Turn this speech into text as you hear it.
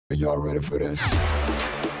Are y'all ready for this?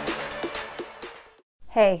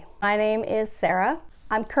 Hey, my name is Sarah.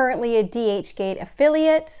 I'm currently a Dhgate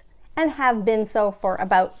affiliate and have been so for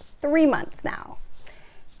about 3 months now.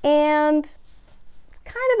 And it's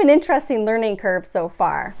kind of an interesting learning curve so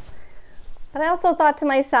far. But I also thought to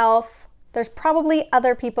myself, there's probably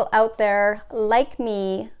other people out there like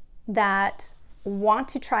me that want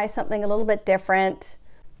to try something a little bit different,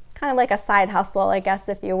 kind of like a side hustle, I guess,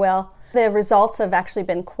 if you will. The results have actually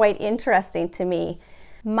been quite interesting to me.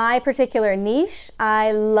 My particular niche,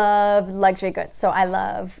 I love luxury goods. So I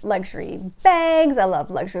love luxury bags, I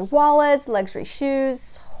love luxury wallets, luxury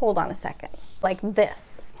shoes. Hold on a second, like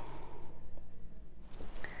this.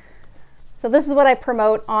 So this is what I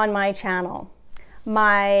promote on my channel.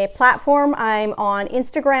 My platform, I'm on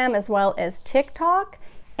Instagram as well as TikTok.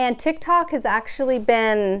 And TikTok has actually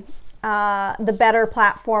been the better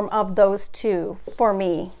platform of those two for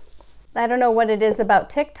me. I don't know what it is about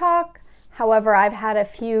TikTok. However, I've had a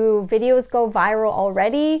few videos go viral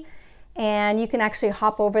already, and you can actually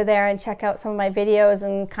hop over there and check out some of my videos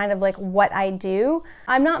and kind of like what I do.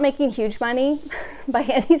 I'm not making huge money by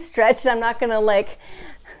any stretch. I'm not gonna like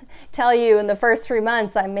tell you in the first 3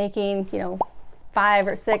 months I'm making, you know, $5,000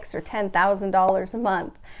 or $6,000 or $10,000 a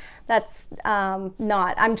month. That's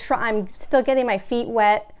not. I'm still getting my feet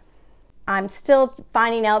wet. I'm still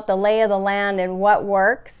finding out the lay of the land and what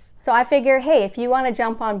works. So I figure, hey, if you want to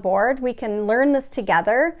jump on board, we can learn this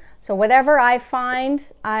together. So whatever I find,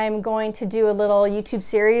 I'm going to do a little YouTube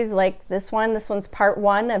series like this one. This one's part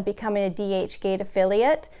 1 of becoming a Dhgate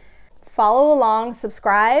affiliate. Follow along,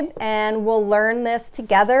 subscribe, and we'll learn this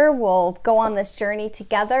together. We'll go on this journey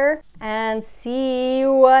together and see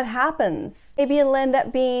what happens. Maybe it'll end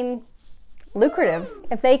up being lucrative.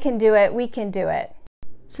 If they can do it, we can do it.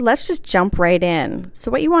 So let's just jump right in. So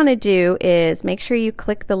what you want to do is make sure you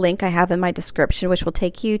click the link I have in my description, which will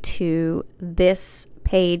take you to this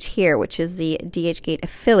page here, which is the Dhgate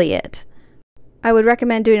affiliate. I would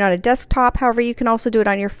recommend doing it on a desktop. However, you can also do it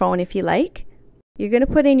on your phone if you like. You're going to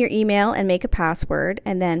put in your email and make a password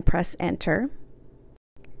and then press enter.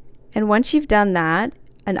 And once you've done that,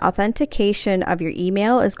 an authentication of your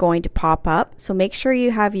email is going to pop up. So make sure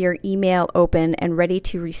you have your email open and ready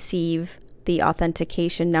to receive the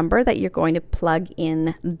authentication number that you're going to plug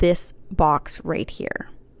in this box right here.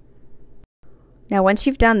 Now, once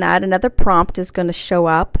you've done that, another prompt is going to show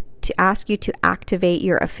up to ask you to activate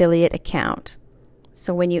your affiliate account.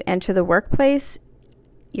 So when you enter the workplace,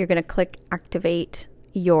 you're going to click activate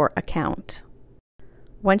your account.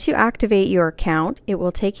 Once you activate your account, it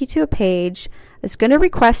will take you to a page that's going to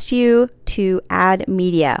request you to add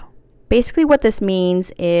media. Basically what this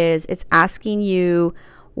means is it's asking you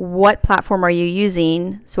what platform are you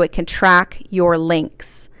using so it can track your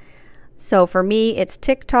links. So for me, it's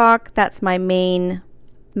TikTok. That's my main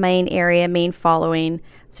area, main following.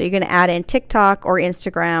 So you're going to add in TikTok or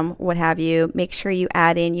Instagram, what have you. Make sure you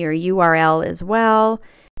add in your URL as well.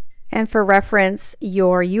 And for reference,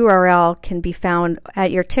 your URL can be found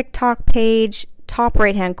at your TikTok page, top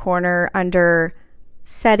right-hand corner under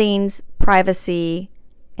Settings, Privacy,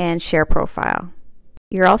 and Share Profile.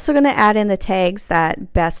 You're also going to add in the tags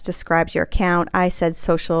that best describes your account. I said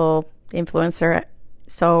social influencer.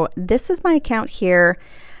 So this is my account here.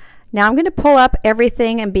 Now I'm going to pull up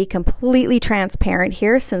everything and be completely transparent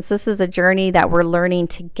here since this is a journey that we're learning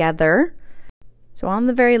together. So on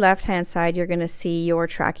the very left-hand side, you're going to see your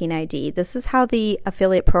tracking ID. This is how the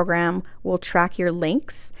affiliate program will track your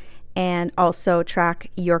links and also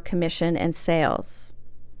track your commission and sales.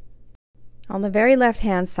 On the very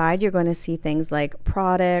left-hand side, you're going to see things like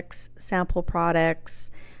products, sample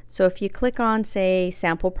products. So if you click on, say,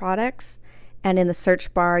 sample products, and in the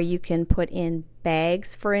search bar, you can put in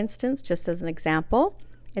bags, for instance, just as an example.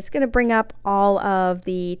 It's going to bring up all of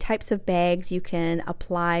the types of bags you can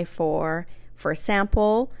apply for a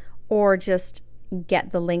sample, or just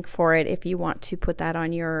get the link for it if you want to put that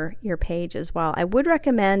on your page as well. I would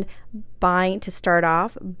recommend to start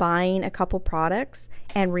off buying a couple products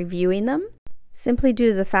and reviewing them, simply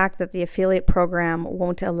due to the fact that the affiliate program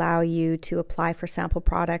won't allow you to apply for sample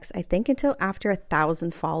products, I think, until after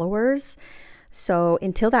 1,000 followers. So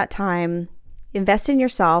until that time, invest in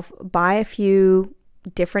yourself, buy a few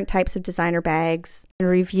different types of designer bags, and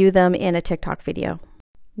review them in a TikTok video.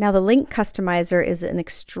 Now, the link customizer is an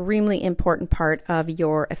extremely important part of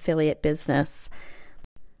your affiliate business.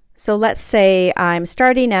 So let's say I'm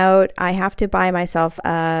starting out, I have to buy myself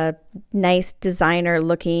a nice designer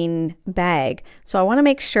looking bag. So I want to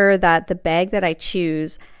make sure that the bag that I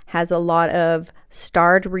choose has a lot of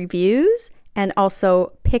starred reviews and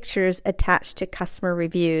also pictures attached to customer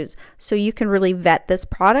reviews. So you can really vet this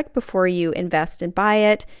product before you invest and buy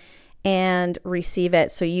it and receive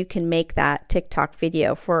it, so you can make that TikTok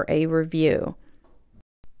video for a review.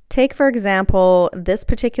 Take, for example, this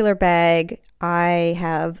particular bag. I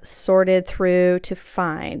have sorted through to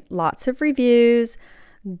find lots of reviews,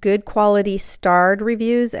 good quality starred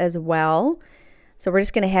reviews as well. So we're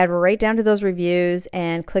just going to head right down to those reviews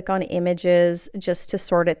and click on images just to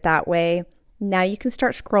sort it that way. Now you can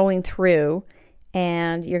start scrolling through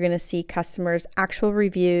and you're going to see customers' actual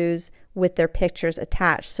reviews with their pictures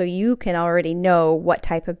attached. So you can already know what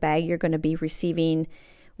type of bag you're going to be receiving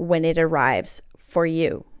when it arrives for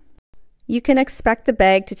you. You can expect the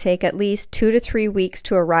bag to take at least 2 to 3 weeks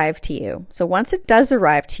to arrive to you. So once it does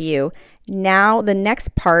arrive to you, now the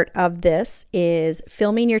next part of this is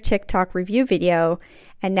filming your TikTok review video.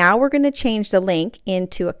 And now we're going to change the link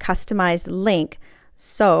into a customized link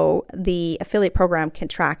so the affiliate program can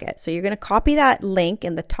track it. So you're going to copy that link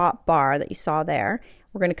in the top bar that you saw there.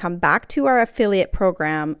 We're going to come back to our affiliate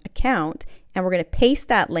program account and we're going to paste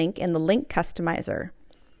that link in the link customizer.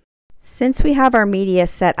 Since we have our media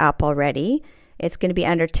set up already, it's going to be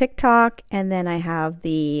under TikTok, and then I have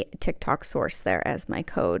the TikTok source there as my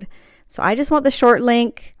code. So I just want the short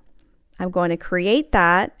link. I'm going to create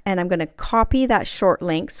that, and I'm going to copy that short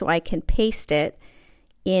link so I can paste it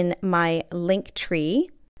in my link tree,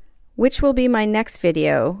 which will be my next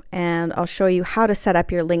video, and I'll show you how to set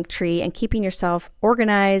up your link tree and keeping yourself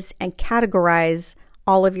organized and categorize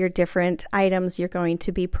all of your different items you're going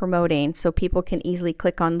to be promoting so people can easily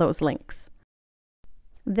click on those links.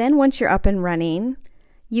 Then once you're up and running,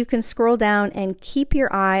 you can scroll down and keep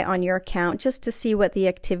your eye on your account just to see what the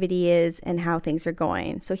activity is and how things are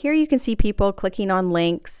going. So here you can see people clicking on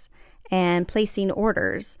links and placing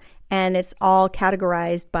orders, and it's all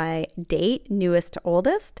categorized by date, newest to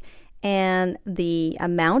oldest, and the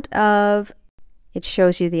amount of it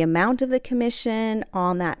shows you the amount of the commission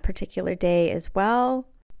on that particular day as well.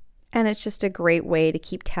 And it's just a great way to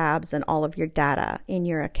keep tabs on all of your data in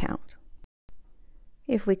your account.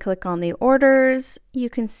 If we click on the orders, you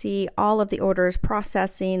can see all of the orders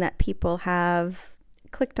processing that people have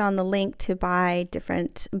clicked on the link to buy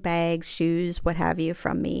different bags, shoes, what have you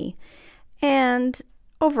from me. And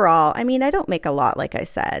overall, I mean, I don't make a lot, like I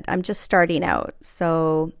said. I'm just starting out.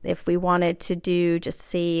 So if we wanted to do just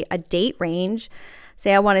see a date range,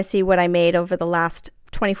 say I want to see what I made over the last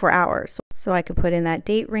 24 hours. So I can put in that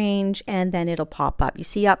date range and then it'll pop up. You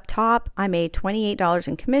see up top, I made $28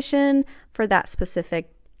 in commission for that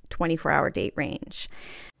specific 24-hour date range.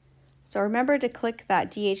 So remember to click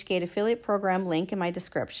that Dhgate affiliate program link in my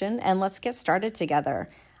description and let's get started together.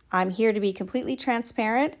 I'm here to be completely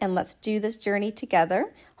transparent and let's do this journey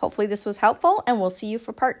together. Hopefully this was helpful and we'll see you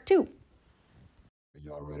for part 2.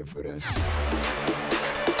 Y'all ready for this?